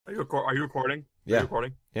Are you recording? Yeah. Are you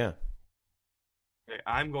recording? Yeah. Okay,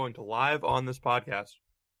 I'm going to live on this podcast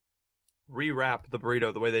rewrap the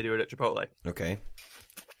burrito the way they do it at Chipotle, Okay.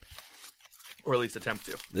 or at least attempt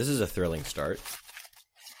to. This is a thrilling start.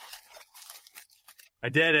 I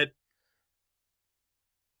did it.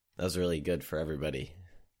 That was really good for everybody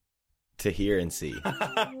to hear and see.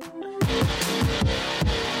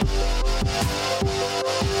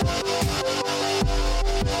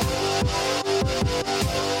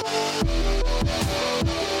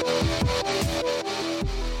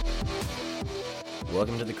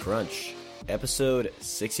 Welcome to The Crunch, episode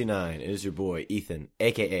 69. It is your boy, Ethan,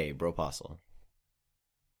 a.k.a. Bropostle.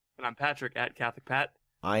 And I'm Patrick at Catholic Pat.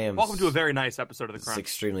 Welcome to a very nice episode of The Crunch. It's an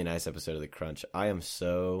extremely nice episode of The Crunch. I am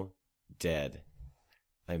so dead.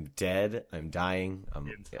 I'm dead. I'm dying.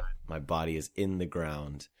 My body is in the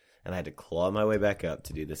ground. And I had to claw my way back up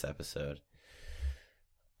to do this episode.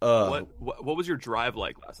 What was your drive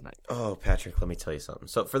like last night? Oh, Patrick, let me tell you something.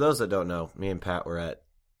 So for those that don't know, me and Pat were at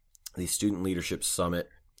the Student Leadership Summit,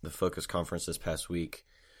 the Focus Conference this past week.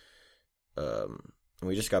 And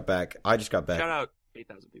we just got back. I just got back. Shout out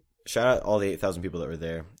 8,000 people. Shout out all the 8,000 people that were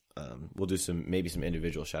there. We'll do maybe some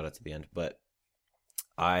individual shout outs at the end. But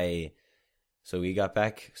so we got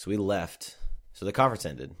back. So we left. So the conference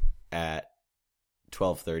ended at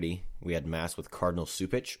 12:30. We had Mass with Cardinal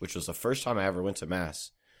Supich, which was the first time I ever went to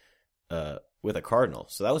Mass with a Cardinal.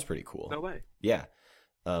 So that was pretty cool. No way. Yeah.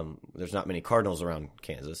 There's not many Cardinals around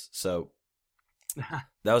Kansas. So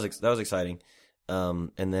that was exciting.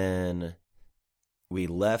 And then we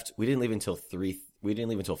left. We didn't leave until 3. We didn't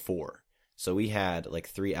leave until 4. So we had like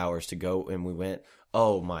 3 hours to go, and we went.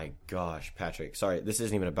 Oh my gosh, Patrick! Sorry, this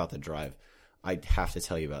isn't even about the drive. I have to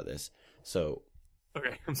tell you about this. So,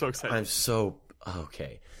 okay, I'm so excited.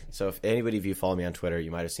 Okay. So if anybody of you follow me on Twitter,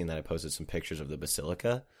 you might have seen that I posted some pictures of the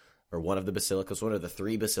basilica, or one of the basilicas, one of the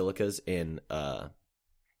 3 basilicas in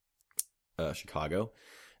Chicago.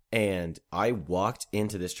 And I walked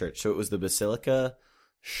into this church. So it was the Basilica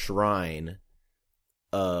Shrine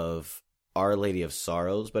of Our Lady of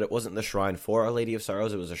Sorrows, but it wasn't the shrine for Our Lady of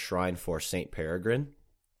Sorrows. It was a shrine for Saint Peregrine.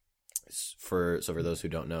 For those who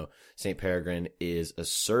don't know, Saint Peregrine is a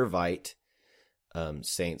Servite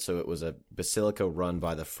saint. So it was a basilica run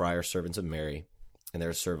by the Friar Servants of Mary, and they're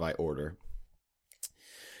a Servite order.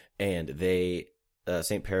 And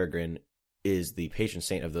Saint Peregrine is the patron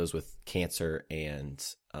saint of those with cancer and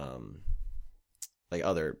like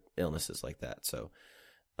other illnesses like that. So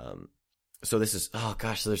this is, oh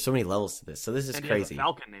gosh, so there's so many levels to this. So this is and crazy. He has a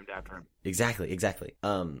falcon named after him. Exactly.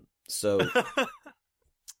 So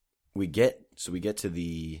we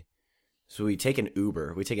take an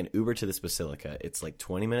Uber. We take an Uber to this basilica. It's like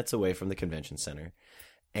 20 minutes away from the convention center.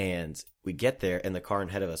 And we get there, and the car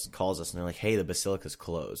ahead of us calls us, and they're like, hey, the basilica's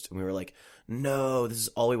closed. And we were like, no, this is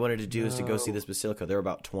all we wanted to do is to go see this basilica. There were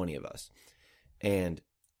about 20 of us. And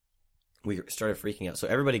we started freaking out. So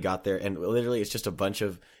everybody got there, and literally it's just a bunch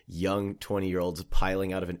of young 20-year-olds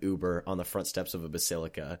piling out of an Uber on the front steps of a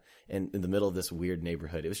basilica in the middle of this weird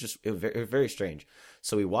neighborhood. It was very, very strange.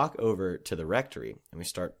 So we walk over to the rectory, and we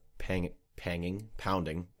start pounding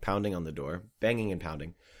on the door, banging and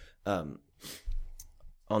pounding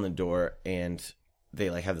on the door, and they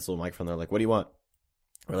like have this little microphone. They're like, what do you want?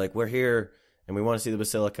 We're like, we're here and we want to see the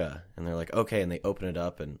basilica. And they're like, okay. And they open it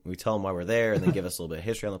up, and we tell them why we're there, and they give us a little bit of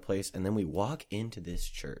history on the place. And then we walk into this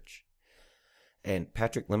church. And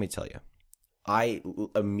Patrick, let me tell you, I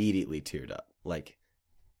immediately teared up. Like,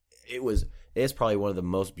 it's probably one of the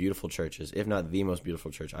most beautiful churches, if not the most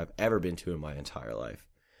beautiful church I've ever been to in my entire life.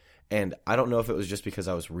 And I don't know if it was just because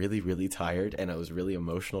I was really, really tired and I was really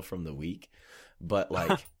emotional from the week, but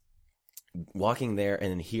like walking there and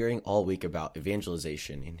then hearing all week about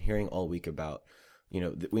evangelization and hearing all week about, we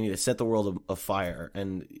need to set the world afire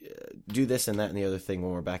and do this and that and the other thing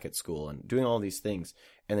when we're back at school, and doing all these things,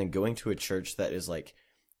 and then going to a church that is like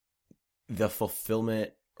the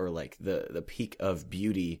fulfillment or like the peak of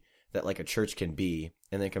beauty that like a church can be,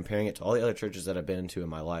 and then comparing it to all the other churches that I've been into in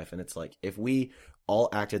my life. And it's like, if we all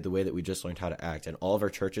acted the way that we just learned how to act, and all of our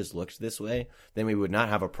churches looked this way, then we would not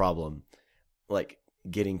have a problem like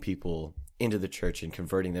getting people into the church and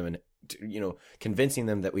converting them, and convincing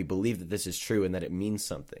them that we believe that this is true and that it means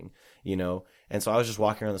something, And so I was just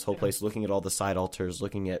walking around this whole place, looking at all the side altars,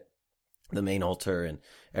 looking at the main altar and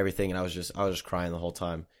everything, and I was just crying the whole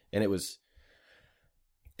time. And it was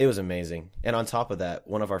amazing. And on top of that,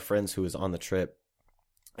 one of our friends who was on the trip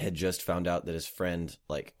had just found out that his friend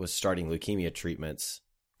like was starting leukemia treatments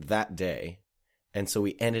that day. And so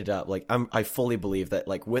we ended up like, I fully believe that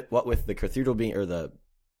like with the cathedral being, or the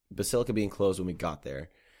basilica being closed when we got there,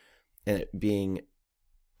 and it being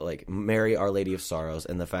like Mary, Our Lady of Sorrows,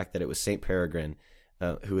 and the fact that it was Saint Peregrine,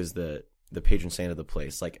 who is the patron saint of the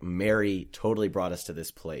place. Like Mary totally brought us to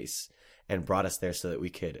this place and brought us there so that we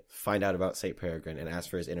could find out about Saint Peregrine and ask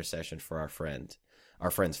for his intercession for our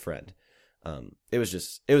friend's friend. It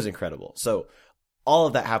was incredible. So all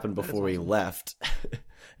of that happened before we left,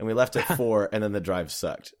 and we left at 4, and then the drive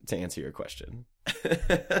sucked, to answer your question.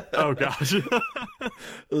 Oh gosh. It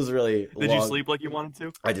was really Did long. you sleep like you wanted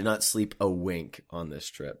to? I did not sleep a wink on this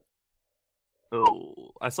trip.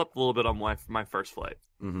 Oh, I slept a little bit on my first flight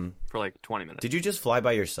for like 20 minutes. Did you just fly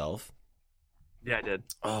by yourself? Yeah, I did.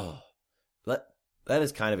 Oh, that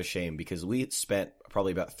is kind of a shame, because we spent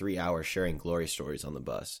probably about 3 hours sharing glory stories on the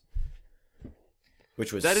bus,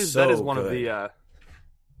 which was that is one good. of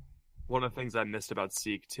the things I missed about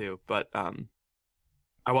Seek too. But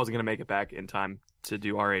I wasn't gonna make it back in time to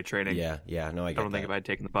do RA training. Yeah, no, I don't think if I'd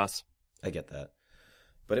taken the bus. I get that,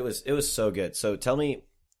 but it was so good. So tell me,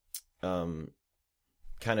 kind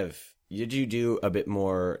of, did you do a bit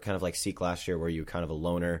more kind of like Seek last year, where you kind of a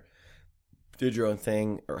loner, did your own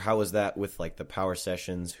thing, or how was that with like the power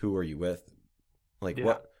sessions? Who were you with? Like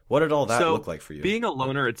what did all that look like for you? Being a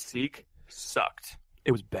loner at Seek sucked.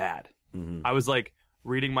 It was bad. Mm-hmm. I was like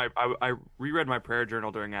reading I reread my prayer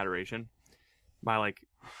journal during adoration. My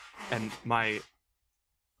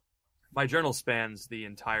journal spans the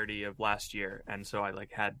entirety of last year, and so I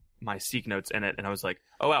like had my Seek notes in it, and I was like,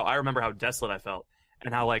 oh wow, I remember how desolate I felt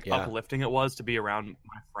and how like uplifting it was to be around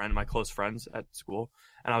my close friends at school.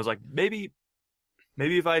 And I was like, maybe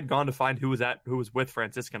if I had gone to find who was with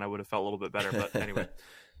Franciscan, I would have felt a little bit better. But anyway,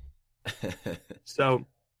 so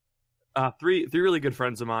three really good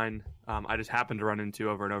friends of mine, I just happened to run into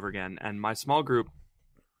over and over again, and my small group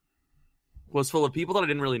was full of people that I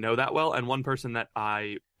didn't really know that well, and one person that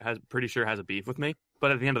I pretty sure has a beef with me.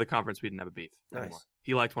 But at the end of the conference, we didn't have a beef anymore.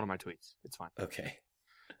 He liked one of my tweets. It's fine. Okay.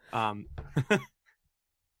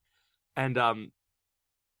 And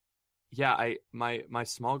yeah, my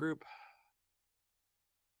small group,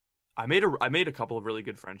 I made a couple of really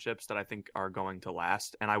good friendships that I think are going to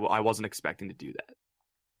last, and I wasn't expecting to do that.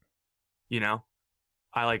 You know,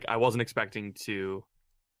 I wasn't expecting to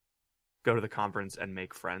go to the conference and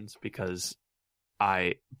make friends, because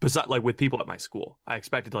besides like with people at my school, I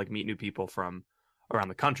expected to like meet new people from around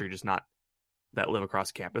the country, just not that live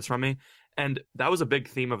across campus from me. And that was a big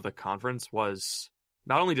theme of the conference, was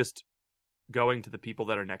not only just going to the people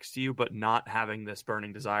that are next to you, but not having this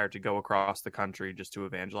burning desire to go across the country just to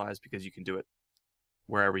evangelize, because you can do it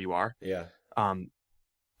wherever you are. Yeah.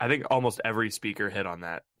 I think almost every speaker hit on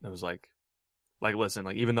that. It was like, listen,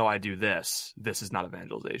 like, even though I do this is not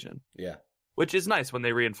evangelization. Yeah. Which is nice when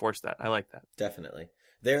they reinforce that. I like that. Definitely.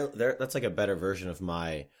 That's like a better version of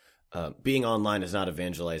my being online is not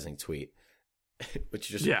evangelizing tweet, which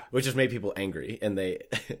just made people angry, and they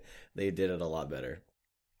did it a lot better.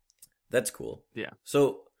 That's cool. Yeah.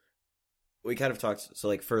 So we kind of talked. So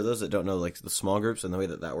like for those that don't know, like the small groups and the way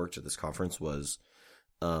that worked at this conference was,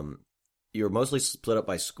 you were mostly split up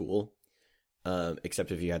by school,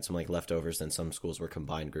 except if you had some like leftovers. Then some schools were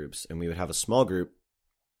combined groups, and we would have a small group.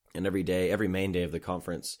 And every main day of the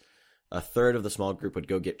conference, a third of the small group would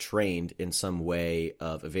go get trained in some way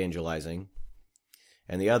of evangelizing.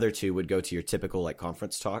 And the other two would go to your typical like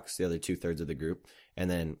conference talks, the other 2/3 of the group.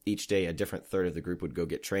 And then each day a different third of the group would go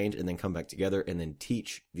get trained and then come back together and then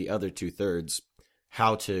teach the other 2/3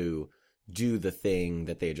 how to do the thing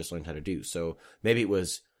that they had just learned how to do. So maybe it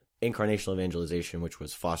was incarnational evangelization, which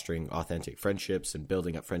was fostering authentic friendships and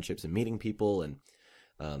building up friendships and meeting people and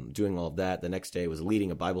doing all of that. The next day was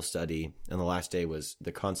leading a Bible study, and the last day was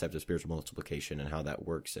the concept of spiritual multiplication and how that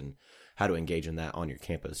works and how to engage in that on your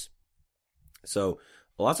campus. So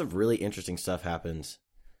lots of really interesting stuff happened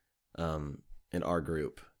in our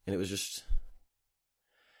group, and it was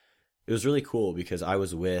really cool, because I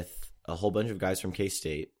was with a whole bunch of guys from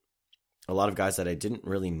K-State, a lot of guys that I didn't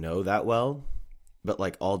really know that well, but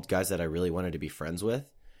like all guys that I really wanted to be friends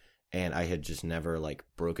with, and I had just never like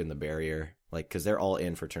broken the barrier. Like, because they're all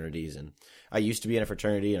in fraternities, and I used to be in a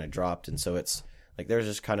fraternity and I dropped. And so it's like, there's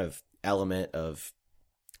this kind of element of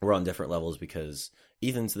we're on different levels, because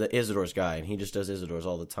Ethan's the Isidore's guy and he just does Isidore's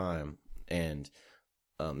all the time. And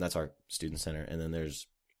that's our student center. And then there's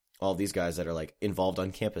all these guys that are like involved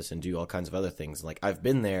on campus and do all kinds of other things. Like I've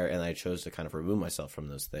been there and I chose to kind of remove myself from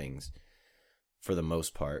those things for the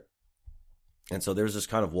most part. And so there's this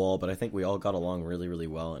kind of wall, but I think we all got along really, really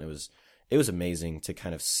well. And it was amazing to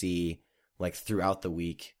kind of see, like throughout the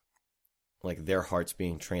week, like their hearts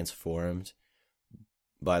being transformed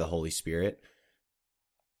by the Holy Spirit,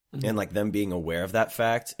 and like them being aware of that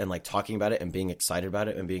fact and like talking about it and being excited about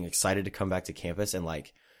it and being excited to come back to campus and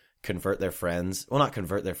like convert their friends. Well, not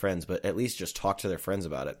convert their friends, but at least just talk to their friends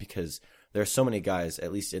about it, because there are so many guys,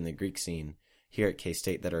 at least in the Greek scene here at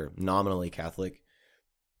K-State, that are nominally Catholic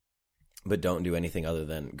but don't do anything other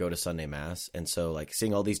than go to Sunday Mass. And so, like,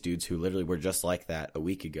 seeing all these dudes who literally were just like that a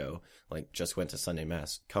week ago, like, just went to Sunday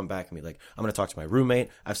Mass, come back and be like, I'm going to talk to my roommate.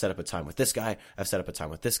 I've set up a time with this guy. I've set up a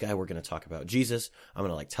time with this guy. We're going to talk about Jesus. I'm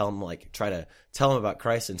going to, like, tell him, like, try to tell him about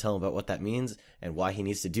Christ and tell him about what that means and why he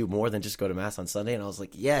needs to do more than just go to Mass on Sunday. And I was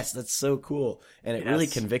like, yes, that's so cool. And it really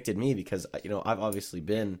convicted me, because, you know, I've obviously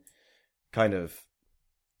been kind of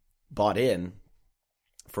bought in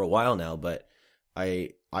for a while now, but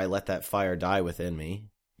I let that fire die within me,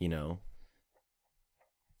 you know.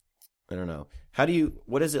 I don't know.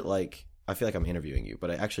 What is it like? I feel like I'm interviewing you,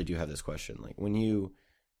 but I actually do have this question. Like, when you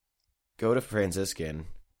go to Franciscan,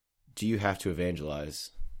 do you have to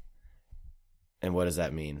evangelize? And what does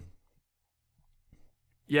that mean?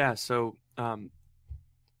 Yeah, so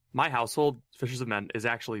my household, Fishers of Men, is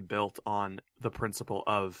actually built on the principle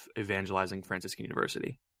of evangelizing Franciscan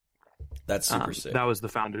University. That's super sick. That was the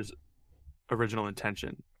founders' original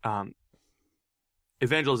intention.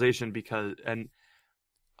 Evangelization, and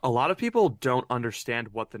a lot of people don't understand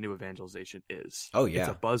what the new evangelization is. Oh, yeah. It's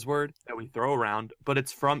a buzzword that we throw around, but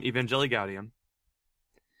it's from Evangelii Gaudium.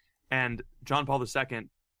 And John Paul II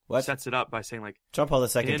sets it up by saying, like... John Paul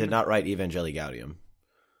II did not write Evangelii Gaudium.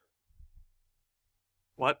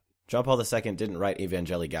 What? John Paul II didn't write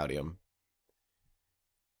Evangelii Gaudium.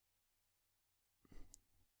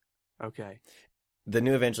 Okay. The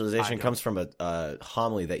new evangelization comes from a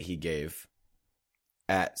homily that he gave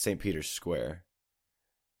at St. Peter's Square,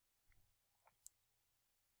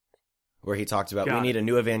 where he talked about we need a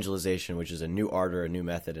new evangelization, which is a new ardor, a new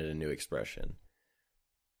method, and a new expression.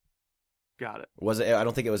 Got it. Was it? I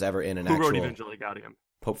don't think it was ever in an actual... Who wrote Evangelii Gaudium?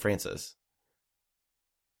 Pope Francis.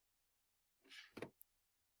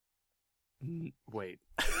 Wait.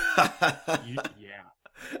 Yeah.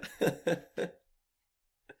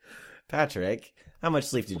 Patrick, how much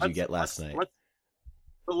sleep did you get last night?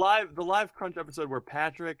 The live Crunch episode where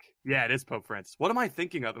Patrick... Yeah, it is Pope Francis. What am I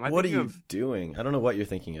thinking of? What are you doing? I don't know what you're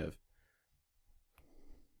thinking of.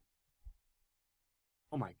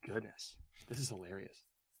 Oh my goodness. This is hilarious.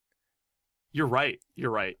 You're right.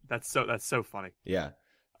 That's so funny. Yeah.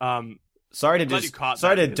 Sorry to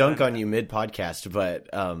dunk then. on you mid-podcast, but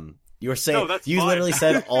you were saying... No, you fine. literally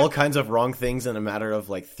said all kinds of wrong things in a matter of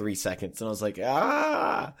like 3 seconds, and I was like,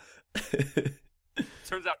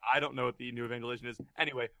 Turns out I don't know what the new evangelization is.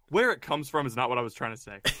 Anyway, where it comes from is not what I was trying to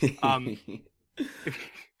say. All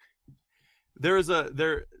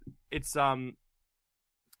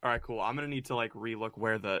right, cool. I'm gonna need to like relook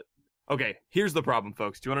where the... Okay, here's the problem,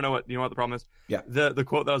 folks. Do you want to know what the problem is? Yeah. The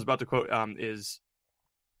quote that I was about to quote is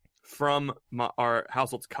from our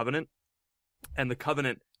household's covenant, and the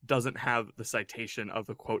covenant doesn't have the citation of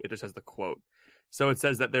the quote. It just has the quote. So it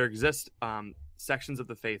says that there exist sections of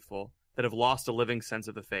the faithful that have lost a living sense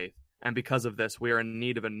of the faith, and because of this, we are in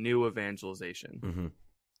need of a new evangelization. Mm-hmm.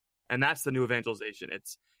 And that's the new evangelization.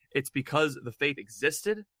 It's because the faith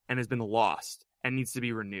existed and has been lost and needs to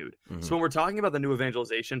be renewed. Mm-hmm. So when we're talking about the new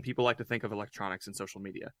evangelization, people like to think of electronics and social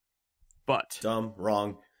media. But dumb,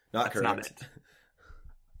 wrong, not correct. Not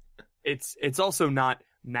it. It's also not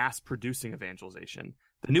mass producing evangelization.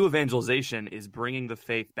 The new evangelization is bringing the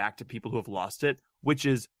faith back to people who have lost it, which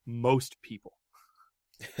is most people.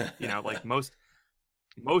 You know, like most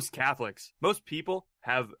Catholics, most people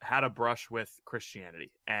have had a brush with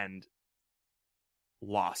Christianity and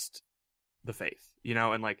lost the faith, you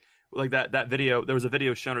know, and like that video, there was a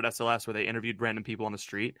video shown at SLS where they interviewed random people on the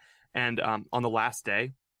street, and on the last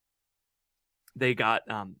day they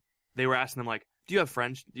were asking them, like, do you have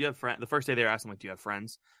friends? The first day they were asking, like, do you have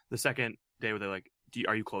friends? The second day they're like,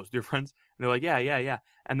 are you close to your friends? And they're like, yeah.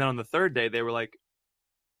 And then on the third day they were like,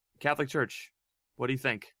 Catholic Church, what do you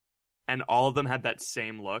think? And all of them had that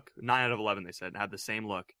same look. 9 out of 11, they said, had the same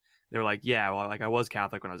look. They were like, yeah, well, like, I was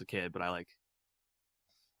Catholic when I was a kid, but I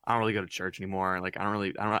don't really go to church anymore. Like, I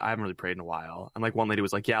haven't really prayed in a while. And like one lady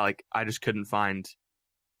was like, yeah, like I just couldn't find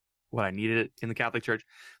what I needed in the Catholic Church.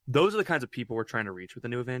 Those are the kinds of people we're trying to reach with the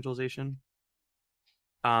new evangelization.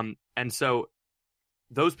 And so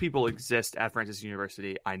those people exist at Franciscan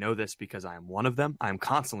University. I know this because I am one of them. I am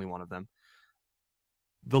constantly one of them.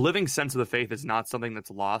 The living sense of the faith is not something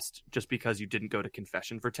that's lost just because you didn't go to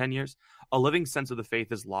confession for 10 years. A living sense of the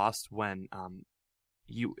faith is lost when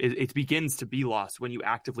it begins to be lost when you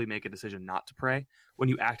actively make a decision not to pray, when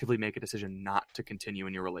you actively make a decision not to continue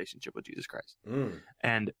in your relationship with Jesus Christ.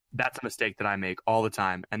 And that's a mistake that I make all the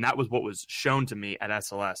time. And that was what was shown to me at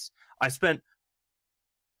SLS. I spent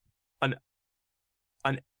an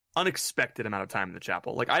unexpected amount of time in the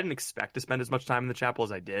chapel. Like I didn't expect to spend as much time in the chapel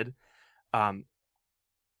as I did. And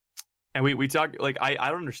we talk like I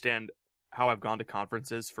don't understand how I've gone to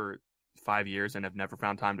conferences for 5 years and have never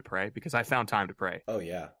found time to pray, because I found time to pray. Oh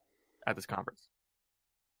yeah. At this conference.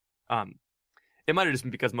 It might have just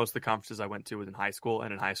been because most of the conferences I went to was in high school,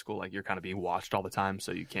 and in high school, like you're kind of being watched all the time,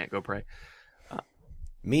 so you can't go pray.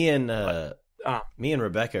 Me and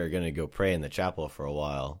Rebecca are gonna go pray in the chapel for a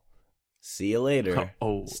while. See you later.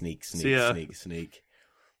 Oh, sneak.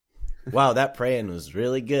 Wow, that praying was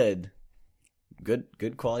really good.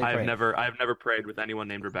 Good quality. I've never prayed with anyone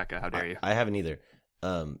named Rebecca. How dare you? I haven't either.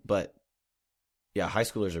 But yeah, high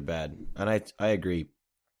schoolers are bad, and I agree.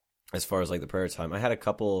 As far as like the prayer time, I had a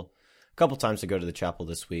couple times to go to the chapel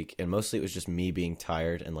this week, and mostly it was just me being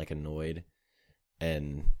tired and like annoyed,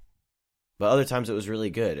 but other times it was really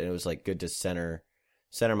good, and it was like good to center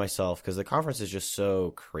myself, because the conference is just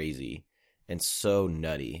so crazy and so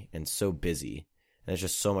nutty and so busy, and there's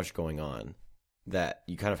just so much going on that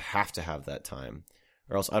you kind of have to have that time,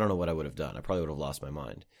 or else I don't know what I would have done. I probably would have lost my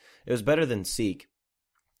mind. It was better than Seek.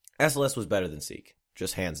 SLS was better than Seek,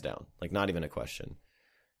 just hands down, like not even a question.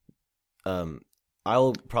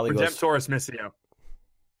 I'll probably Redemptoris Missio.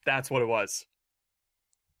 That's what it was.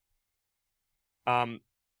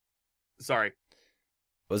 Sorry.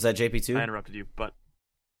 Was that JP2? I interrupted you, but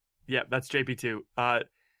yeah, that's JP2. I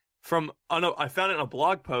found it in a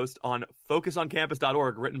blog post on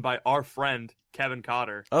focusoncampus.org written by our friend Kevin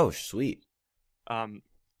Cotter. Oh, sweet. The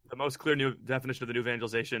most clear new definition of the new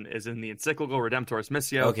evangelization is in the encyclical Redemptoris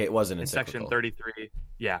Missio. Okay, it wasn't in section 33.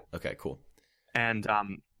 Yeah. Okay, cool. And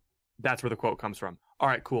that's where the quote comes from. All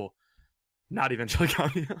right, cool. Not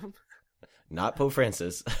Evangeliconium. Not Pope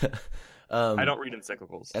Francis. I don't read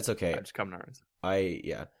encyclicals. That's okay. I just come to ours.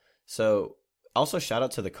 Yeah. So also shout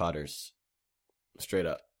out to the Cotters. Straight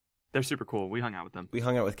up. They're super cool. We hung out with them. We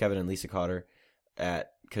hung out with Kevin and Lisa Cotter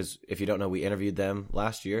because if you don't know, we interviewed them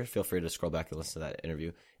last year. Feel free to scroll back and listen to that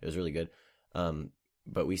interview. It was really good.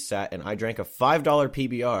 But we sat and I drank a $5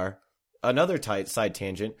 PBR. Another tight side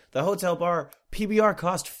tangent. The hotel bar PBR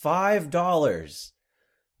cost $5.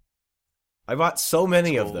 I bought so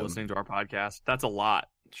many of them. Listening to our podcast. That's a lot.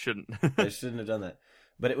 Shouldn't. I shouldn't have done that.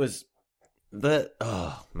 But it was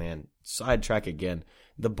oh man, sidetrack again.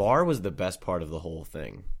 The bar was the best part of the whole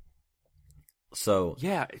thing. So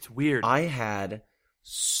yeah, it's weird. I had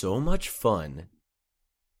so much fun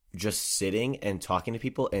just sitting and talking to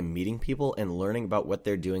people and meeting people and learning about what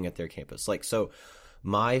they're doing at their campus. Like, so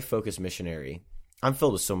my focus missionary, I'm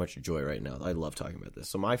filled with so much joy right now. I love talking about this.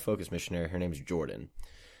 So my focus missionary, her name is Jordan.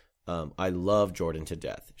 I love Jordan to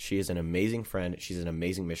death. She is an amazing friend. She's an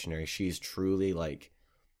amazing missionary. She's truly like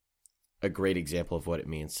a great example of what it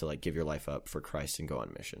means to like give your life up for Christ and go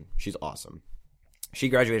on mission. She's awesome. She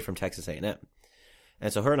graduated from Texas A&M.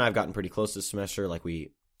 And so her and I have gotten pretty close this semester. Like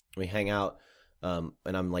we hang out, and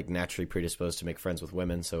I'm like naturally predisposed to make friends with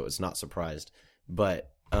women, so it's not surprised. But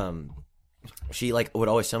she like would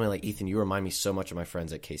always tell me like, Ethan, you remind me so much of my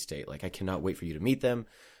friends at K-State. Like I cannot wait for you to meet them.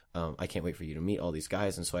 I can't wait for you to meet all these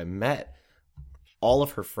guys. And so I met all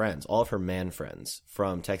of her friends, all of her man friends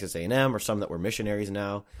from Texas A&M, or some that were missionaries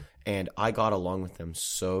now. And I got along with them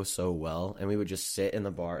so well. And we would just sit in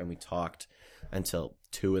the bar and we talked until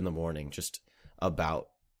 2 a.m. just about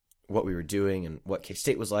what we were doing and what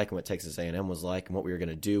K-State was like and what Texas A&M was like and what we were going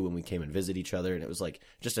to do when we came and visit each other. And it was like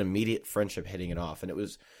just an immediate friendship hitting it off. And it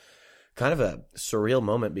was kind of a surreal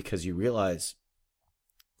moment because you realize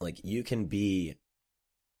like you can be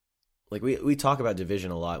like, we talk about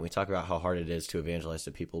division a lot. And we talk about how hard it is to evangelize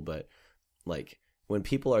to people, but like when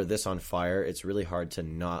people are this on fire, it's really hard to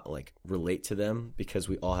not like relate to them because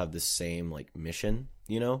we all have the same like mission,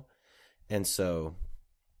 you know? And so,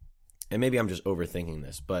 and maybe I'm just overthinking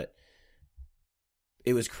this, but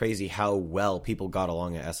it was crazy how well people got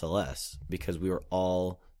along at SLS because we were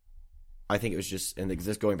all, I think it was just, and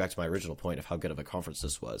this going back to my original point of how good of a conference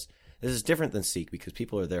this was. This is different than Seek because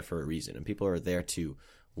people are there for a reason, and people are there to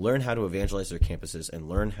learn how to evangelize their campuses and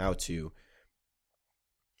learn how to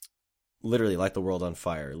literally light the world on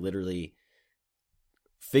fire, literally,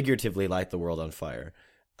 figuratively light the world on fire.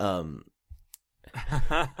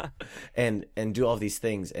 and do all of these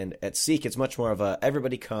things. And at Seek, it's much more of a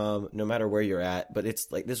everybody come, no matter where you're at. But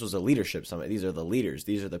it's like this was a leadership summit. These are the leaders.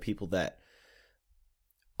 These are the people that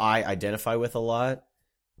I identify with a lot.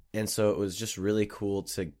 And so it was just really cool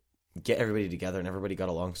to get everybody together, and everybody got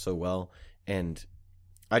along so well. And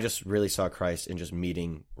I just really saw Christ in just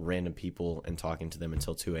meeting random people and talking to them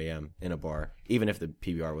until 2 a.m. in a bar, even if the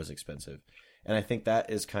PBR was expensive. And I think that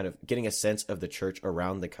is kind of getting a sense of the church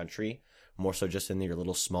around the country, more so just in your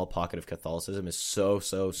little small pocket of Catholicism, is so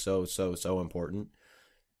important.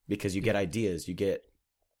 because you get ideas, you get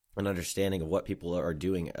an understanding of what people are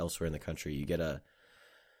doing elsewhere in the country. You get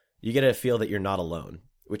a feel that you're not alone,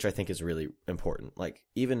 which I think is really important. Like,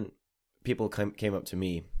 even people came up to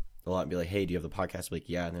me a lot and be like, "Hey, do you have the podcast?" I'm like,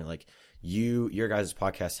 yeah. And they're like, your guys'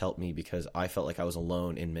 podcast helped me because I felt like I was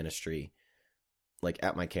alone in ministry, like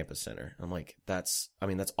at my campus center. I'm like, that's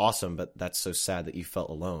awesome, but that's so sad that you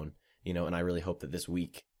felt alone, you know, and I really hope that this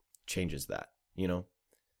week changes that, you know?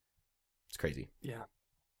 It's crazy. Yeah.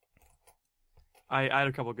 I had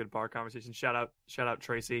a couple of good bar conversations. Shout out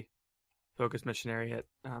Tracy, Focus Missionary at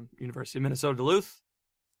University of Minnesota Duluth.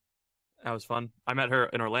 That was fun. I met her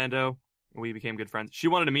in Orlando. We became good friends. She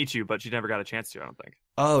wanted to meet you, but she never got a chance to, I don't think.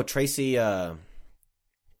 Oh, Tracy, I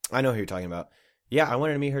know who you're talking about. Yeah, I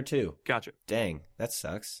wanted to meet her too. Gotcha. Dang, that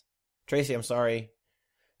sucks. Tracy, I'm sorry.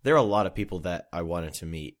 There are a lot of people that I wanted to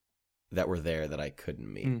meet that were there that I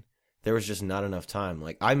couldn't meet. There was just not enough time.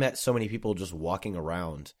 Like, I met so many people just walking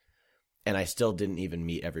around, and I still didn't even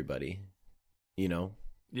meet everybody. You know?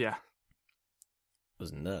 Yeah. It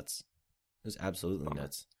was nuts. It was absolutely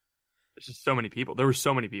nuts. There's just so many people. There were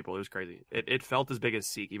so many people. It was crazy. It felt as big as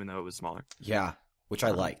Seek, even though it was smaller. Yeah, which I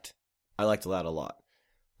liked. I liked that a lot.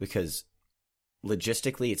 Because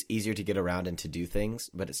logistically, it's easier to get around and to do things,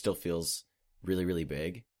 but it still feels really, really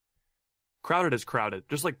big. Crowded is crowded.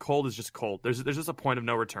 Just like cold is just cold. There's just a point of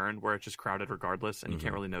no return where it's just crowded regardless, and you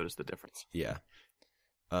can't really notice the difference. Yeah.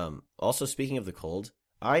 Also, speaking of the cold,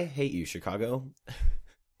 I hate you, Chicago.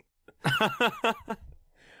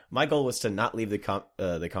 My goal was to not leave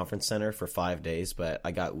the conference center for 5 days, but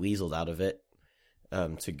I got weaseled out of it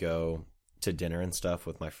to go to dinner and stuff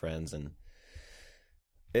with my friends, and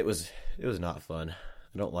it was not fun.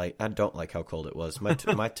 I don't like how cold it was. My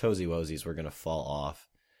toesy woesies were gonna fall off.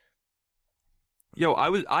 Yo,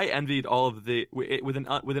 I envied all of the with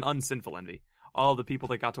an unsinful envy, all of the people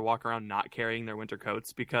that got to walk around not carrying their winter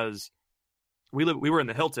coats, because we were in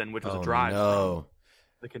the Hilton, which was a drive from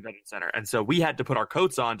the convention center, and so we had to put our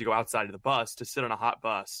coats on to go outside of the bus to sit on a hot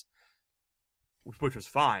bus, which was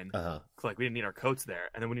fine. Like, we didn't need our coats there,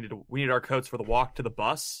 and then we needed our coats for the walk to the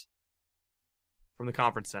bus from the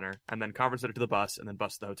conference center, and then conference center to the bus, and then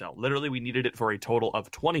bus to the hotel. Literally, we needed it for a total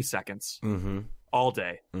of 20 seconds all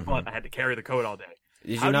day, but I had to carry the coat all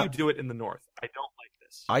day. How do you do it in the north? I don't like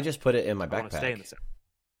this. I just put it in my backpack. I want to stay in the center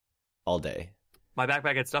all day. My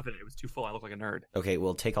backpack had stuff in it. It was too full. I look like a nerd. Okay,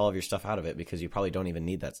 well, take all of your stuff out of it, because you probably don't even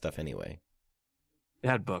need that stuff anyway. It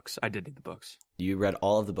had books. I did need the books. You read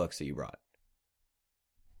all of the books that you brought.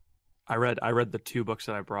 I read the 2 books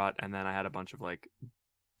that I brought, and then I had a bunch of like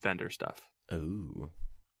vendor stuff. Ooh.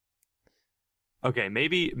 Okay,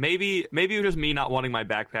 maybe it was just me not wanting my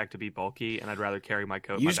backpack to be bulky, and I'd rather carry my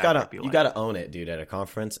coat. You just gotta own it, dude. At a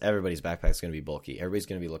conference, everybody's backpack's gonna be bulky. Everybody's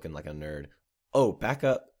gonna be looking like a nerd. Oh, back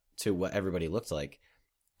up to what everybody looked like.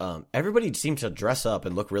 Everybody seemed to dress up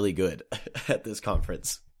and look really good at this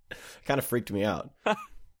conference. Kind of freaked me out.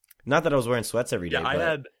 Not that I was wearing sweats every day,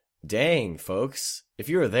 but dang, folks, if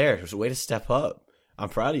you were there, there's a way to step up. I'm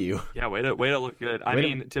proud of you. Yeah, way to look good. I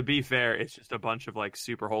mean, to be fair, it's just a bunch of like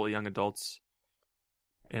super holy young adults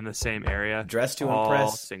in the same area. Dressed to all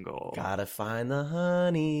impress. Single. Gotta find the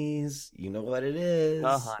honeys. You know what it is.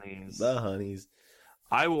 The honeys.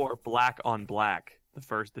 I wore black on black the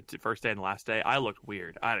first day and the last day. I looked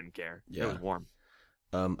weird. I didn't care. Yeah. It was warm.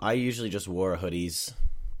 I usually just wore hoodies.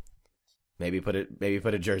 Maybe put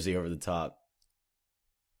a jersey over the top.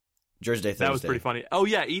 Jersey Day Thursday. That was pretty funny. Oh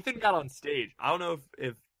yeah, Ethan got on stage. I don't know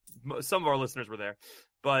if some of our listeners were there,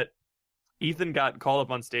 but Ethan got called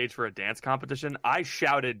up on stage for a dance competition. I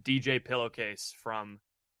shouted DJ Pillowcase from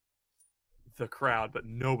the crowd, but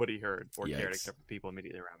nobody heard or cared except for people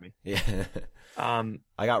immediately around me. Yeah.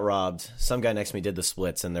 I got robbed. Some guy next to me did the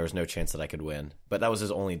splits, and there was no chance that I could win. But that was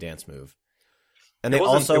his only dance move. And it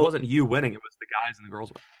wasn't you winning. It was the guys and the girls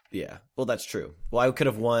winning. Yeah. Well, that's true. Well, I could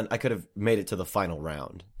have won. I could have made it to the final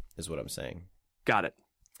round, is what I'm saying. Got it.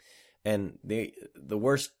 And the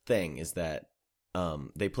worst thing is that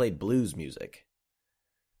they played blues music,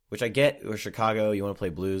 which I get. We're Chicago, you want to play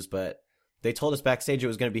blues, but they told us backstage it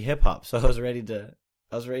was going to be hip hop, so I was ready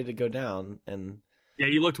to go down. And yeah,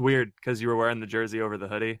 you looked weird because you were wearing the jersey over the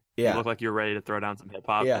hoodie. Yeah, you looked like you were ready to throw down some hip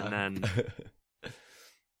hop. Yeah, and then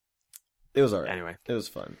it was alright. Anyway, it was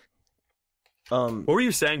fun. What were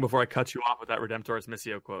you saying before I cut you off with that Redemptoris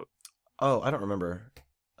Missio quote? Oh, I don't remember.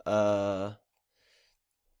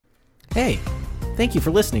 Hey, thank you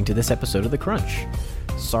for listening to this episode of The Crunch.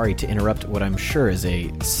 Sorry to interrupt what I'm sure is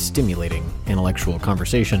a stimulating intellectual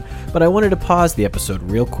conversation, but I wanted to pause the episode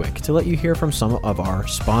real quick to let you hear from some of our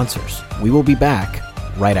sponsors. We will be back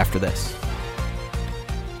right after this.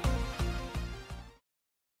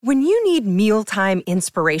 When you need mealtime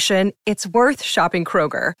inspiration, it's worth shopping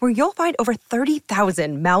Kroger, where you'll find over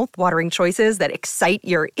 30,000 mouth-watering choices that excite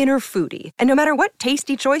your inner foodie. And no matter what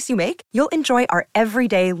tasty choice you make, you'll enjoy our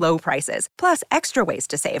everyday low prices, plus extra ways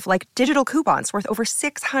to save, like digital coupons worth over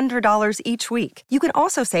 $600 each week. You can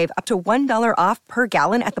also save up to $1 off per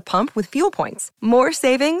gallon at the pump with fuel points. More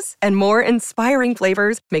savings and more inspiring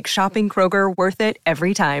flavors make shopping Kroger worth it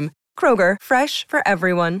every time. Kroger, fresh for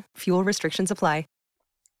everyone. Fuel restrictions apply.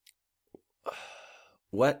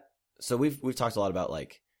 What? So we've talked a lot about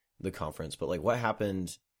like the conference, but like what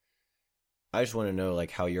happened? I just want to know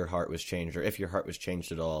like how your heart was changed, or if your heart was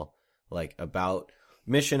changed at all, like about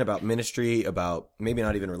mission, about ministry, about maybe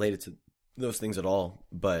not even related to those things at all.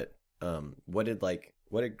 But what did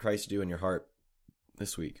Christ do in your heart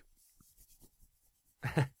this week?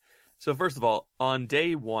 So first of all, on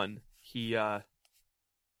day one, he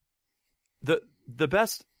the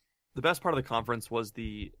best part of the conference was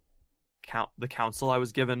the counsel I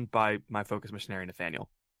was given by my focus missionary Nathaniel,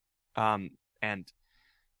 and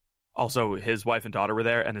also his wife and daughter were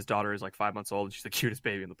there, and his daughter is like 5 months old. She's the cutest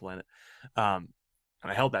baby on the planet, and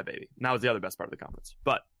I held that baby. And that was the other best part of the conference.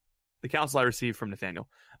 But the counsel I received from Nathaniel,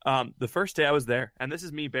 the first day I was there, and this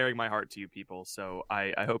is me bearing my heart to you people, so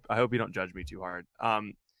I hope you don't judge me too hard.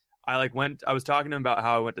 I was talking to him about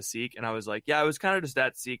how I went to Seek, and I was like, yeah, I was kind of just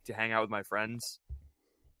at Seek to hang out with my friends.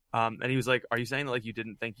 And he was like, are you saying that like you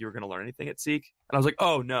didn't think you were going to learn anything at Seek? And I was like,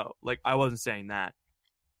 oh no, like I wasn't saying that,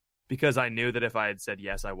 because I knew that if I had said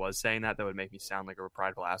yes, I was saying that would make me sound like a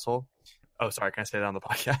prideful asshole. Oh, sorry, can I say that on the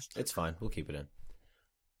podcast? It's fine, we'll keep it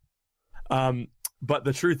in. But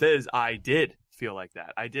the truth is, I did feel like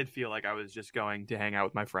that. I did feel like I was just going to hang out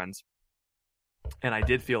with my friends, and I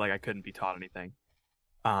did feel like I couldn't be taught anything.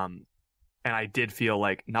 And I did feel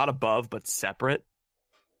like not above, but separate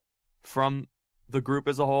from the group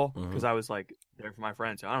as a whole, because I was like there for my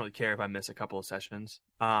friends. So I don't really care if I miss a couple of sessions.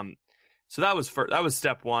 So that was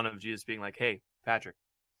step one of Jesus being like, "Hey, Patrick,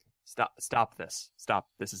 stop this. Stop.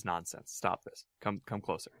 This is nonsense. Stop this. Come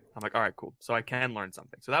closer." I'm like, "All right, cool. So I can learn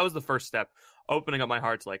something." So that was the first step, opening up my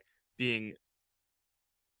heart to like being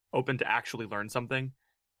open to actually learn something,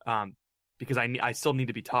 because I still need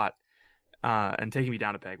to be taught, and taking me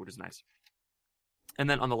down a peg, which is nice. And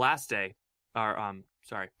then on the last day,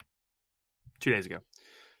 2 days ago,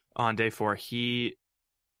 on day 4,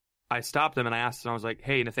 I stopped him and I asked him, I was like,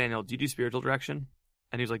 "Hey, Nathaniel, do you do spiritual direction?"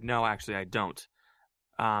 And he was like, "No, actually, I don't.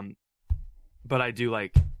 But I do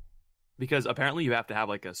like," because apparently you have to have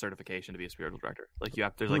like a certification to be a spiritual director. Like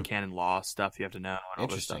there's like canon law stuff you have to know and all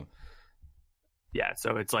this stuff. Yeah,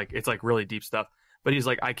 so it's like really deep stuff. But he's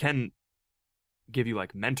like, "I can give you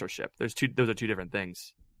like mentorship." Those are two different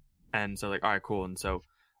things. And so like, all right, cool. And so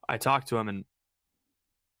I talked to him and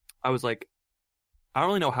I was like, I don't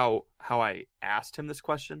really know how I asked him this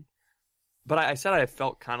question, but I said I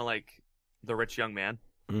felt kind of like the rich young man.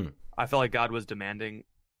 I felt like God was demanding,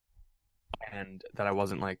 and that I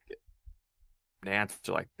wasn't like an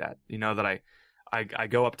answer like that. You know, that I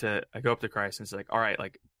go up to Christ and it's like, all right,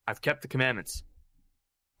 like I've kept the commandments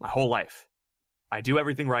my whole life. I do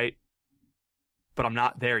everything right, but I'm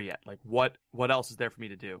not there yet. Like what else is there for me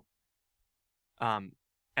to do? And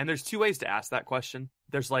there's two ways to ask that question.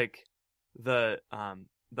 There's like the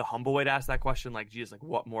humble way to ask that question, like, Jesus, like,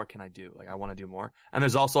 what more can I do? Like, I want to do more. And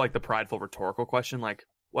there's also like the prideful rhetorical question, like,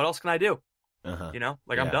 what else can I do? You know,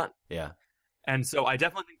 like I'm done. Yeah. And so I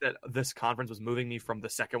definitely think that this conference was moving me from the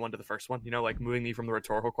second one to the first one, you know, like moving me from the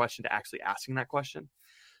rhetorical question to actually asking that question.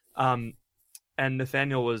 And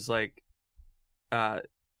Nathaniel was like,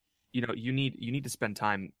 you know, you need to spend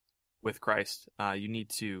time with Christ. You need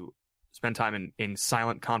to spend time in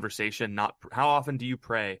silent conversation. Not how often do you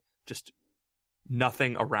pray? Just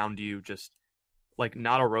nothing around you. Just like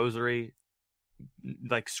not a rosary,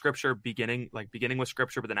 like scripture beginning with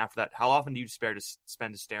scripture. But then after that, how often do you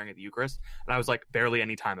spend staring at the Eucharist? And I was like, barely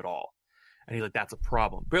any time at all. And he's like, that's a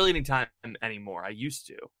problem. Barely any time anymore. I used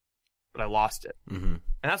to, but I lost it. And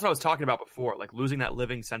that's what I was talking about before, like losing that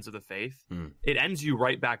living sense of the faith. It ends you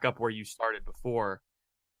right back up where you started before.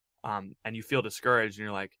 And you feel discouraged and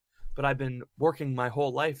you're like, but I've been working my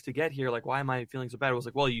whole life to get here. Like, why am I feeling so bad? I was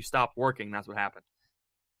like, well, you stopped working. That's what happened,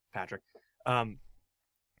 Patrick. And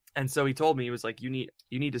so he told me, he was like, you need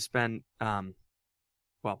to spend,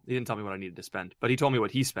 well, he didn't tell me what I needed to spend, but he told me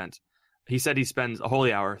what he spent. He said he spends a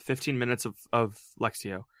holy hour, 15 minutes of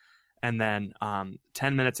Lectio, and then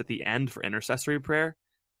 10 minutes at the end for intercessory prayer.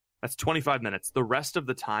 That's 25 minutes. The rest of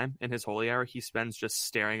the time in his holy hour, he spends just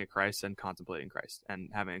staring at Christ and contemplating Christ and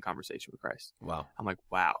having a conversation with Christ. Wow. I'm like,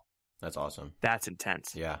 wow. That's awesome. That's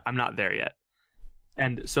intense. Yeah. I'm not there yet.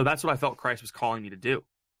 And so that's what I felt Christ was calling me to do.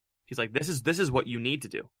 He's like, this is what you need to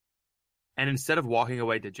do. And instead of walking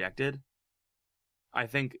away dejected, I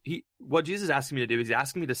think what Jesus is asking me to do is he's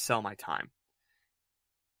asking me to sell my time.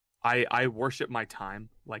 I worship my time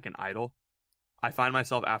like an idol. I find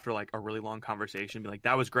myself after like a really long conversation, be like,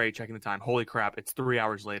 that was great, checking the time. Holy crap, it's 3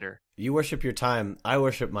 hours later. You worship your time. I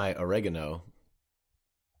worship my oregano.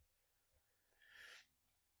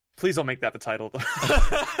 Please don't make that the title.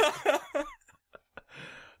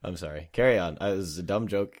 I'm sorry. Carry on. It was a dumb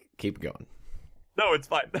joke. Keep going. No, it's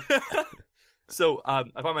fine. So I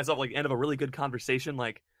find myself like end of a really good conversation,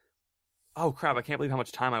 like, oh crap, I can't believe how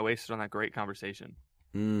much time I wasted on that great conversation.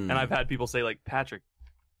 And I've had people say like, Patrick,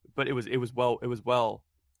 but it was well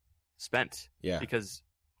spent. Yeah. Because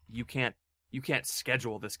you can't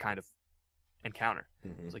schedule this kind of encounter.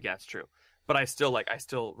 Mm-hmm. It's like, yeah, it's true. But I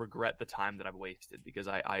still regret the time that I've wasted because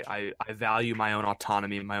I value my own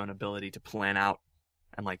autonomy and my own ability to plan out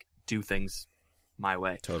and like do things my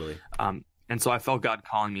way. Totally. And so I felt God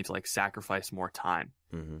calling me to like sacrifice more time.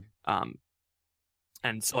 Mm-hmm.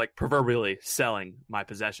 And so like proverbially selling my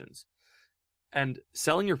possessions. And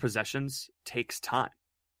selling your possessions takes time.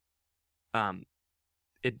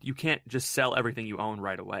 You can't just sell everything you own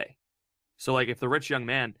right away. So like if the rich young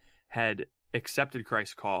man had accepted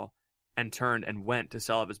Christ's call and turned and went to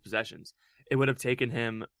sell off his possessions, it would have taken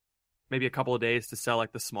him maybe a couple of days to sell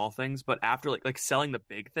like the small things. But after like selling the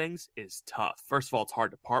big things is tough. First of all, it's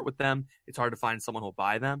hard to part with them. It's hard to find someone who'll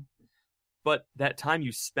buy them. But that time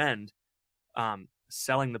you spend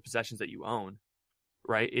selling the possessions that you own,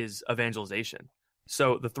 right, is evangelization.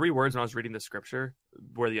 So the 3 words when I was reading the scripture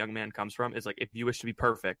where the young man comes from is like, if you wish to be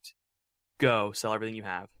perfect, go sell everything you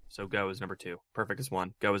have. So go is number 2. Perfect is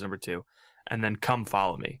 1. Go is number 2. And then come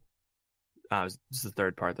follow me. This is the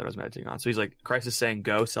 3rd part that I was meditating on. So he's like, Christ is saying,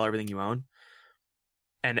 go sell everything you own.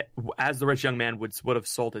 And as the rich young man would have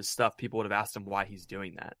sold his stuff, people would have asked him why he's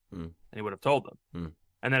doing that. And he would have told them.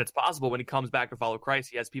 And then it's possible when he comes back to follow Christ,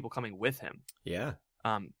 he has people coming with him. Yeah.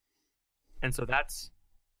 And so that's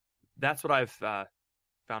what I've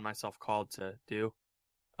found myself called to do.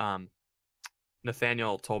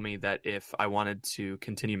 Nathaniel told me that if I wanted to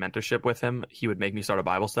continue mentorship with him, he would make me start a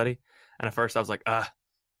Bible study. And at first I was like,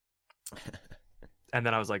 and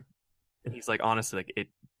then I was like, and he's like, honestly, like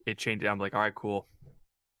it changed. I'm like, all right, cool.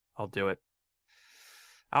 I'll do it.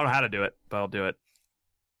 I don't know how to do it, but I'll do it.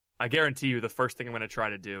 I guarantee you the first thing I'm going to try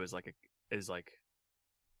to do is like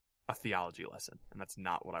a theology lesson, and that's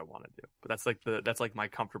not what I want to do. But that's like my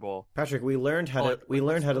comfortable. Patrick, we learned how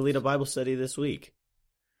to lead a Bible study this week.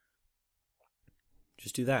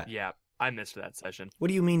 Just do that. Yeah, I missed that session. What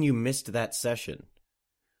do you mean you missed that session?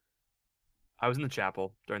 I was in the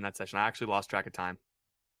chapel during that session. I actually lost track of time.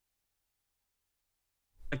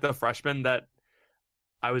 Like the freshman that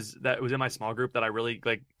was in my small group that I really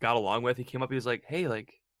like got along with, he came up, he was like, "Hey,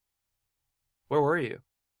 like, where were you?"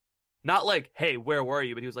 Not like, "Hey, where were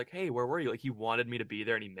you?" But he was like, "Hey, where were you?" Like he wanted me to be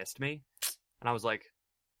there and he missed me. And I was like,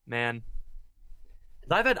 man,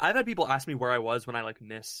 I've had people ask me where I was when I like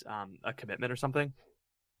miss a commitment or something.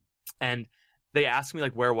 And they ask me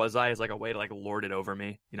like, where was I, as like a way to like lord it over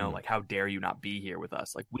me, you know, like, how dare you not be here with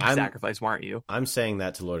us? Like, we sacrificed, why aren't you? I'm saying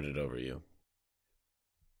that to lord it over you.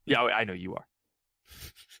 Yeah, I know you are.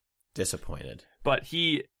 Disappointed. But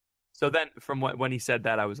so then from when he said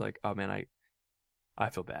that, I was like, oh man, I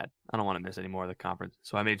feel bad. I don't want to miss any more of the conference.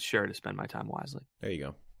 So I made sure to spend my time wisely. There you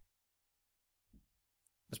go.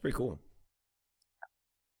 That's pretty cool.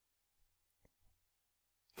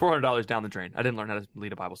 $400 down the drain. I didn't learn how to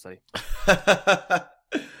lead a Bible study.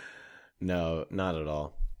 No, not at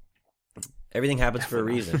all. Everything happens for a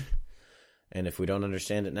reason. And if we don't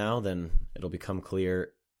understand it now, then it'll become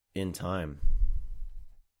clear in time.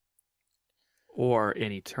 Or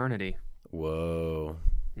in eternity. Whoa.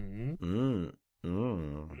 Mm-hmm.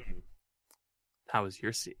 How was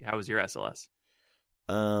your SLS?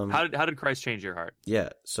 How did Christ change your heart? Yeah,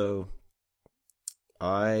 so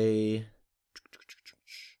I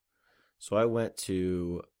went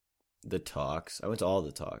to the talks. I went to all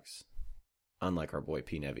the talks, unlike our boy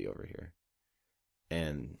P. Nevy over here.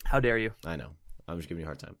 And how dare you? I know. I'm just giving you a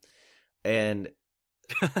hard time. And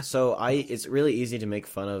so it's really easy to make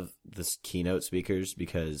fun of the keynote speakers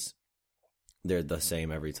because they're the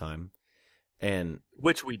same every time. And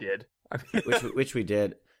which we did. which we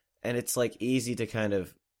did. And it's like easy to kind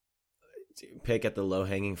of pick at the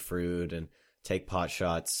low-hanging fruit and take pot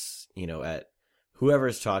shots, you know, at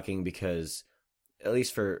whoever's talking, because at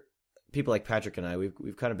least for people like Patrick and I,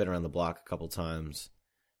 we've kind of been around the block a couple times.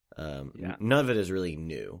 None of it is really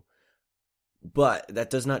new, but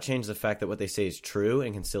that does not change the fact that what they say is true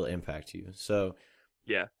and can still impact you. So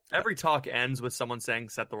yeah, every talk ends with someone saying,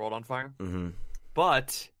 "Set the world on fire," mm-hmm.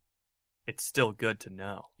 but it's still good to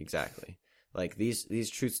know. Exactly. Like these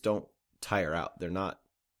truths don't tire out. They're not.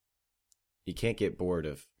 You can't get bored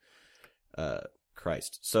of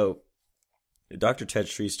Christ. So Dr. Ted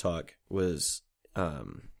Stree's talk was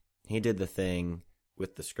he did the thing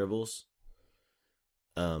with the scribbles.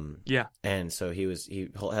 Yeah. And so he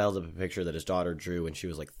held up a picture that his daughter drew when she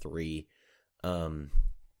was like 3. And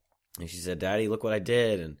she said, "Daddy, look what I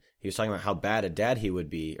did." And he was talking about how bad a dad he would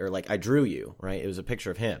be, or like, "I drew you," right? It was a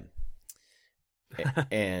picture of him.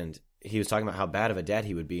 And he was talking about how bad of a dad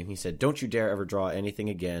he would be. And he said, "Don't you dare ever draw anything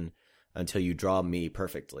again until you draw me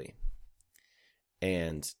perfectly."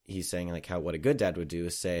 And he's saying like how what a good dad would do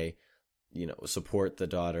is say, support the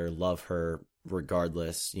daughter, love her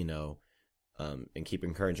regardless, and keep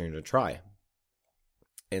encouraging her to try.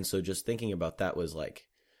 And so just thinking about that was like,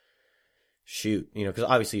 shoot, because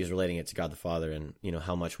obviously he's relating it to God the Father and,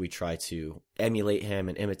 how much we try to emulate him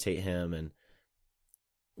and imitate him. And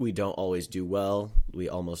we don't always do well. We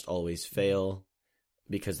almost always fail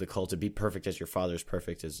because the call to be perfect as your Father is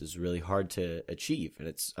perfect is really hard to achieve. And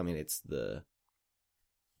it's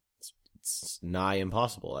nigh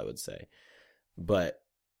impossible, I would say. But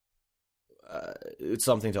it's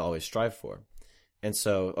something to always strive for. And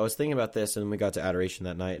so I was thinking about this, and we got to adoration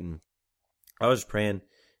that night, and I was praying,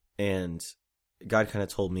 and God kind of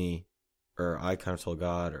told me, or I kind of told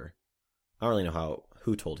God, or I don't really know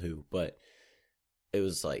who told who, but it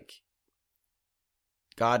was like,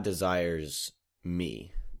 God desires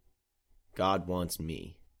me. God wants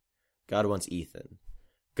me. God wants Ethan.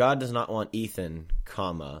 God does not want Ethan,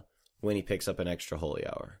 when he picks up an extra holy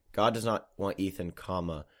hour. God does not want Ethan,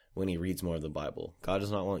 when he reads more of the Bible. God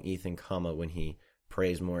does not want Ethan, when he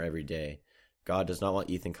prays more every day. God does not want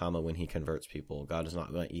Ethan, when he converts people. God does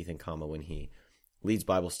not want Ethan, when he leads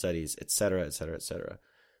Bible studies, etc., etc., etc.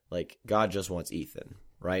 Like, God just wants Ethan,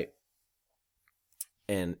 right?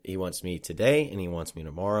 And he wants me today, and he wants me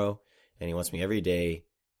tomorrow, and he wants me every day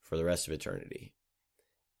for the rest of eternity.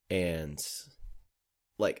 And,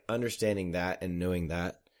 like, understanding that and knowing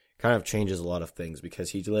that kind of changes a lot of things,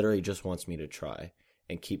 because he literally just wants me to try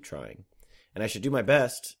and keep trying. And I should do my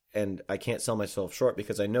best, and I can't sell myself short,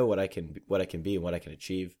 because I know what I can be and what I can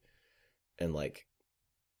achieve, and like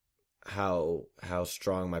how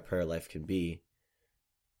strong my prayer life can be.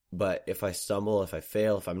 But if I stumble, if I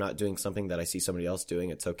fail, if I'm not doing something that I see somebody else doing,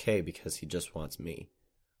 it's okay, because he just wants me.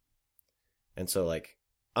 And so like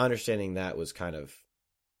understanding that was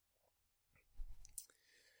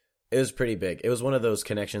it was pretty big. It was one of those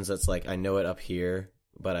connections that's like, I know it up here,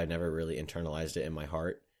 but I never really internalized it in my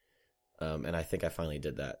heart. And I think I finally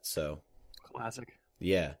did that. So classic.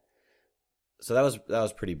 Yeah. So that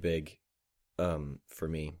was pretty big for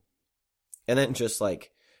me. And then just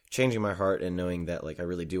like changing my heart and knowing that like I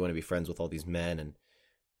really do want to be friends with all these men and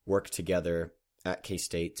work together at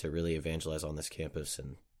K-State to really evangelize on this campus.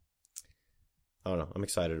 And I don't know, I'm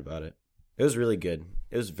excited about it. It was really good.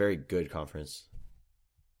 It was a very good conference.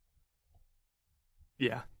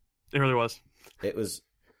 Yeah, it really was. It was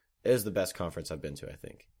the best conference I've been to, I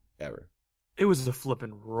think, ever. It was a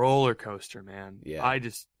flipping roller coaster, man. Yeah.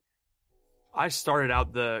 I started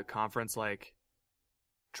out the conference like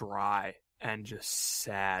dry and just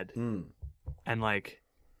sad. And like,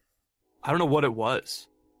 I don't know what it was.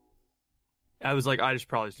 I was like, I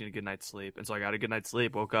probably just need a good night's sleep. And so I got a good night's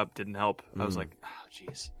sleep, woke up, didn't help. I was like, oh,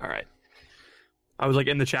 jeez. All right. I was like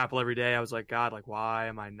in the chapel every day. I was like, God, like, why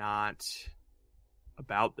am I not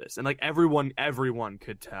about this? And like everyone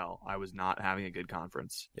could tell I was not having a good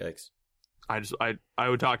conference. Yikes. I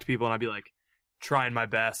would talk to people and I'd be like trying my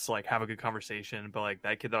best to like have a good conversation, but like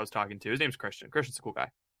that kid that I was talking to, his name's Christian. Christian's a cool guy.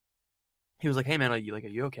 He was like, "Hey man, are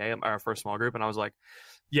you okay?" Our first small group, and I was like,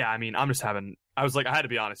 "Yeah, I mean, I was like, I had to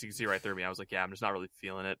be honest. You can see right through me. I was like, yeah, I'm just not really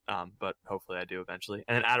feeling it. But hopefully I do eventually."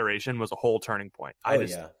 And then adoration was a whole turning point. I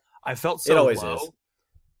felt so it always low. is.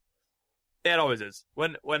 It always is.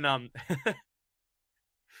 When when I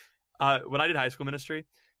did high school ministry,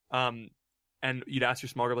 and you'd ask your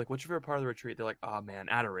small group, like, what's your favorite part of the retreat? They're like, oh man,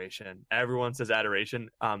 adoration. Everyone says adoration.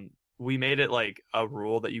 We made it like a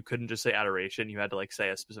rule that you couldn't just say adoration. You had to like say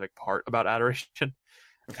a specific part about adoration. Okay.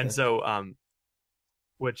 And so,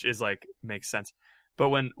 which is like, makes sense. But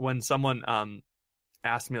when someone,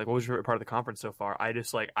 asked me like, what was your favorite part of the conference so far? I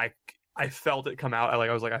just like, I felt it come out. I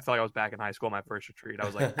felt like I was back in high school, my first retreat. I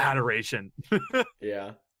was like, adoration.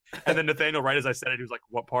 Yeah. And then Nathaniel, right as I said it, he was like,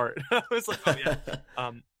 what part? I was like, oh yeah. But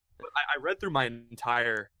I read through my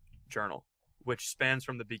entire journal, which spans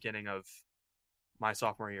from the beginning of my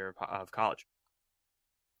sophomore year of college.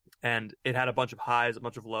 And it had a bunch of highs, a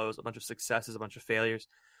bunch of lows, a bunch of successes, a bunch of failures.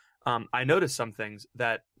 I noticed some things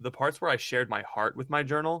that the parts where I shared my heart with my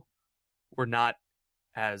journal were not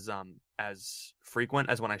as as frequent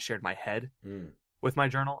as when I shared my head Mm. with my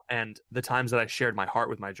journal, and the times that I shared my heart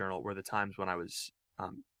with my journal were the times when I was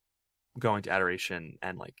going to adoration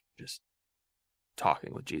and like just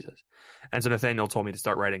talking with Jesus. And so Nathaniel told me to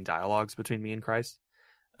start writing dialogues between me and Christ,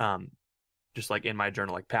 just like in my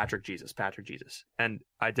journal, like Patrick Jesus, and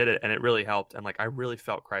I did it, and it really helped, and like I really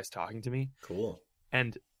felt Christ talking to me. Cool.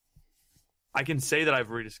 And I can say that I've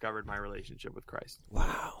rediscovered my relationship with Christ.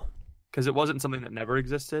 Wow. Because it wasn't something that never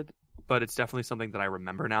existed, but it's definitely something that I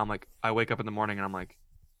remember now. I'm like, I wake up in the morning and I'm like,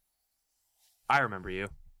 I remember you.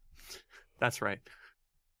 That's right.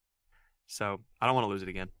 So I don't want to lose it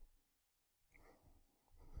again.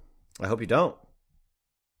 I hope you don't.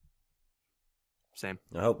 Same.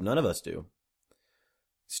 I hope none of us do.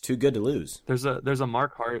 It's too good to lose. There's a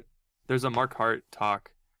Mark Hart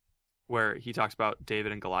talk where he talks about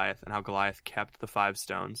David and Goliath and how Goliath kept the 5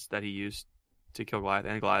 stones that he used to kill Goliath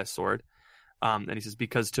and Goliath's sword. And he says,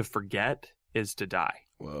 because to forget is to die.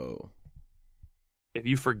 Whoa. If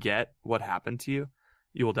you forget what happened to you,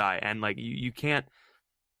 you will die. And like you can't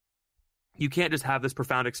just have this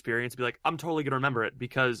profound experience and be like, I'm totally gonna remember it,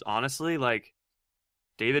 because honestly, like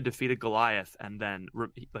David defeated Goliath, and then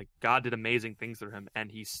like God did amazing things through him,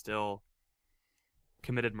 and he still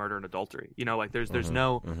committed murder and adultery. You know, like there's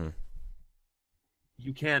no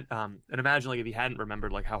you can't and imagine like if he hadn't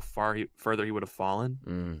remembered like how further he would have fallen.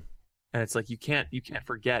 And it's like you can't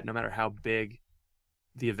forget, no matter how big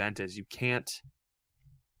the event is. You can't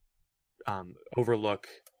overlook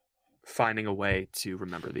finding a way to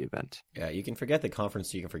remember the event. Yeah, you can forget the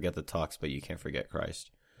conference, you can forget the talks, but you can't forget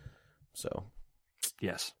Christ. So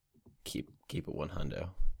yes, keep it 100. I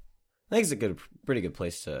think it's a pretty good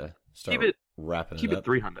place to start wrapping it up. Keep it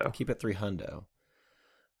 300. Keep it 300.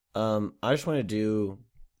 I just want to do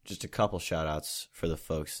just a couple shout outs for the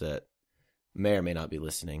folks that may or may not be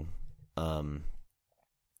listening. I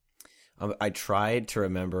tried to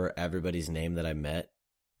remember everybody's name that I met,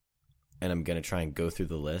 and I'm going to try and go through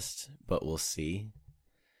the list, but we'll see.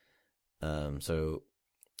 So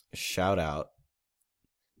shout out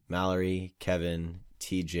Mallory, Kevin,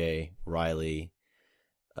 TJ, Riley,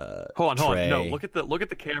 Hold on. Trey. No, look at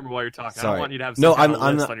the camera while you're talking. Sorry. I don't want you to have No, some I'm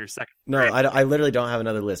list not, on your second. No, screen. I literally don't have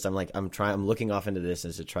another list. I'm looking off into this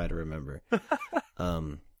as to try to remember.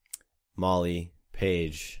 Molly,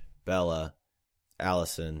 Paige, Bella,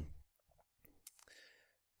 Allison,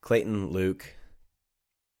 Clayton, Luke,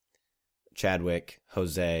 Chadwick,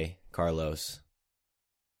 Jose, Carlos,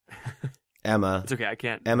 Emma. It's okay. I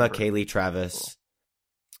can't. Emma, remember. Kaylee, Travis.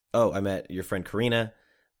 Oh, I met your friend Karina.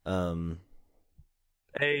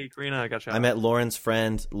 Hey, Karina, I got you. I met Lauren's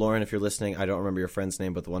friend. Lauren, if you're listening, I don't remember your friend's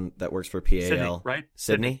name, but the one that works for PAL. Sydney, right?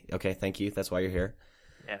 Sydney? Okay, thank you. That's why you're here.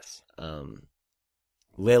 Yes.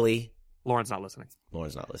 Lily. Lauren's not listening.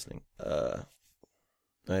 Lauren's not listening.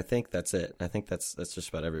 I think that's it. I think that's just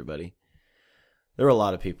about everybody. There were a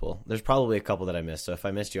lot of people. There's probably a couple that I missed. So if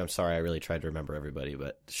I missed you, I'm sorry. I really tried to remember everybody.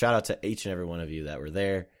 But shout out to each and every one of you that were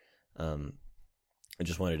there. I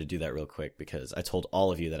just wanted to do that real quick because I told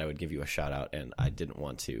all of you that I would give you a shout out, and I didn't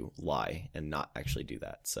want to lie and not actually do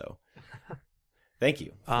that. So thank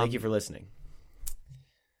you. Thank you for listening.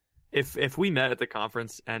 If we met at the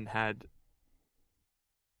conference and had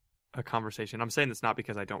a conversation, I'm saying this not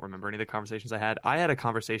because I don't remember any of the conversations I had. I had a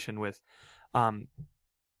conversation with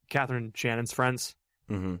Catherine Shannon's friends.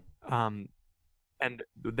 Mm-hmm. And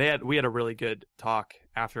we had a really good talk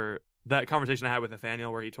after that conversation I had with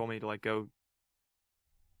Nathaniel, where he told me to like go.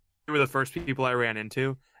 They were the first people I ran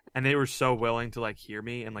into, and they were so willing to like hear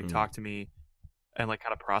me and like talk to me and like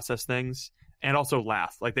kind of process things and also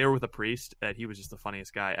laugh. Like they were with a priest that he was just the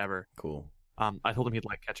funniest guy ever. Cool. I told him he'd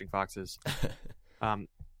like catching foxes. So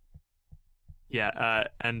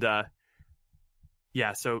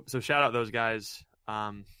shout out those guys.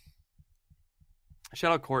 Shout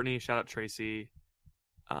out Courtney, shout out Tracy,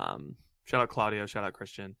 shout out Claudio, shout out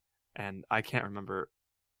Christian, and I can't remember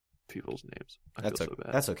people's names. I feel so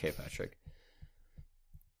bad. That's okay, Patrick.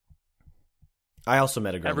 I also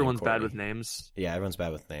met a girl. Everyone's named Courtney. bad with names. Yeah, everyone's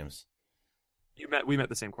bad with names. We met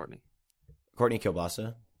the same Courtney. Courtney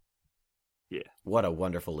Kielbasa? Yeah. What a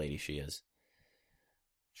wonderful lady she is.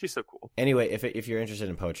 She's so cool. Anyway, if you're interested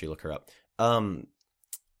in poetry, look her up.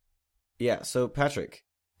 Yeah, so Patrick,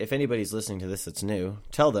 if anybody's listening to this that's new,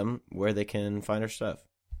 tell them where they can find our stuff.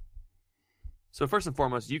 So first and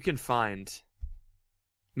foremost, you can find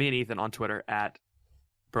me and Ethan on Twitter at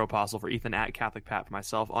BroApostle, for Ethan at Catholic Pat, for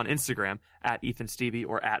myself on Instagram at Ethan Stevie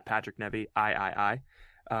or at Patrick Nevy III.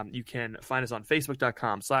 You can find us on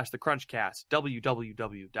Facebook.com/TheCrunchCast,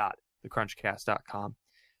 www.thecrunchcast.com,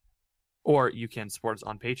 or you can support us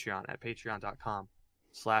on Patreon at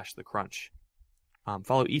Patreon.com/TheCrunch.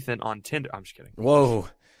 Follow Ethan on Tinder. I'm just kidding. Whoa.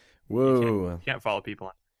 You can't follow people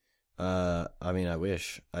on. I mean, I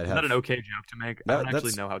wish I'd Is have. that an okay joke to make? I don't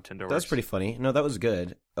actually know how Tinder works. That's pretty funny. No, that was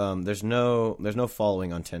good. There's no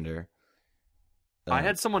following on Tinder. I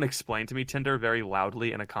had someone explain to me Tinder very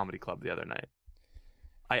loudly in a comedy club the other night.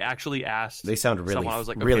 I actually asked. They sound really, someone, I was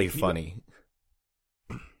like, okay, really funny.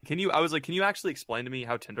 I was like, can you actually explain to me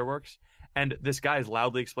how Tinder works? And this guy is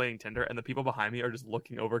loudly explaining Tinder, and the people behind me are just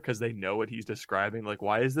looking over because they know what he's describing. Like,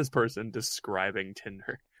 why is this person describing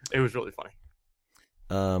Tinder? It was really funny.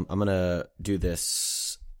 I'm gonna do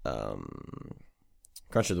this.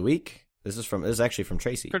 Crunch of the week. This is actually from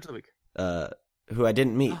Tracy. Crunch of the week. Who I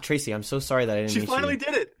didn't meet. Tracy, I'm so sorry that I didn't meet you. She finally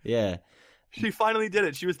did it. Yeah. She finally did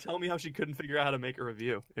it. She was telling me how she couldn't figure out how to make a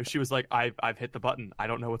review. If she was like, I've hit the button. I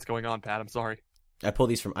don't know what's going on, Pat. I'm sorry. I pulled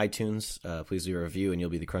these from iTunes. Please leave a review and you'll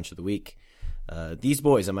be the Crunch of the Week. These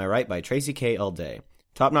Boys, Am I Right? By Tracy K. All Day.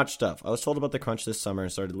 Top-notch stuff. I was told about the Crunch this summer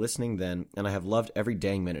and started listening then, and I have loved every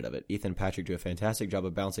dang minute of it. Ethan and Patrick do a fantastic job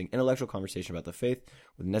of balancing intellectual conversation about the faith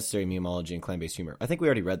with necessary memeology and clan-based humor. I think we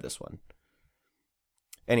already read this one.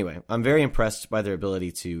 Anyway, I'm very impressed by their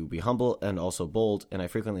ability to be humble and also bold, and I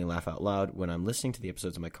frequently laugh out loud when I'm listening to the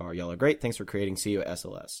episodes in my car. Y'all are great. Thanks for creating See You at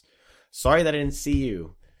SLS. Sorry that I didn't see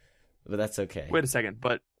you, but that's okay. Wait a second,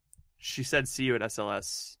 but she said see you at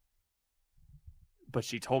SLS, but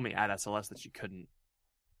she told me at SLS that she couldn't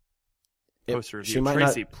post a review.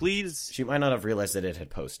 Tracy, please. She might not have realized that it had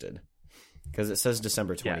posted because it says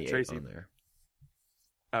December 28th Tracy. on there.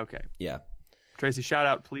 Okay. Yeah. Tracy, shout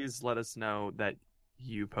out. Please let us know that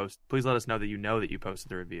you post. Please let us know that you posted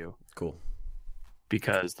the review. Cool.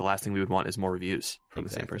 Because the last thing we would want is more reviews from the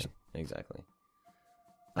same person. Exactly.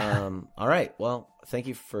 All right. Well, thank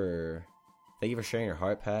you for sharing your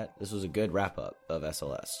heart, Pat. This was a good wrap up of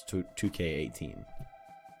SLS 2K18.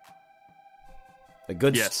 A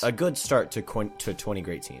good start to 20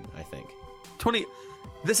 Great Teen, I think. 20.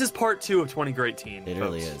 This is part 2 of 20 Great Teen. It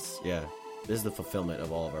really is. Yeah. This is the fulfillment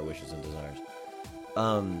of all of our wishes and desires.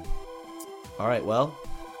 All right. Well,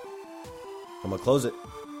 I'm gonna close it.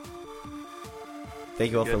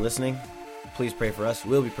 Thank you all for listening. Please pray for us.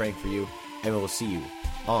 We'll be praying for you, and we will see you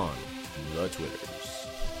on the Twitter.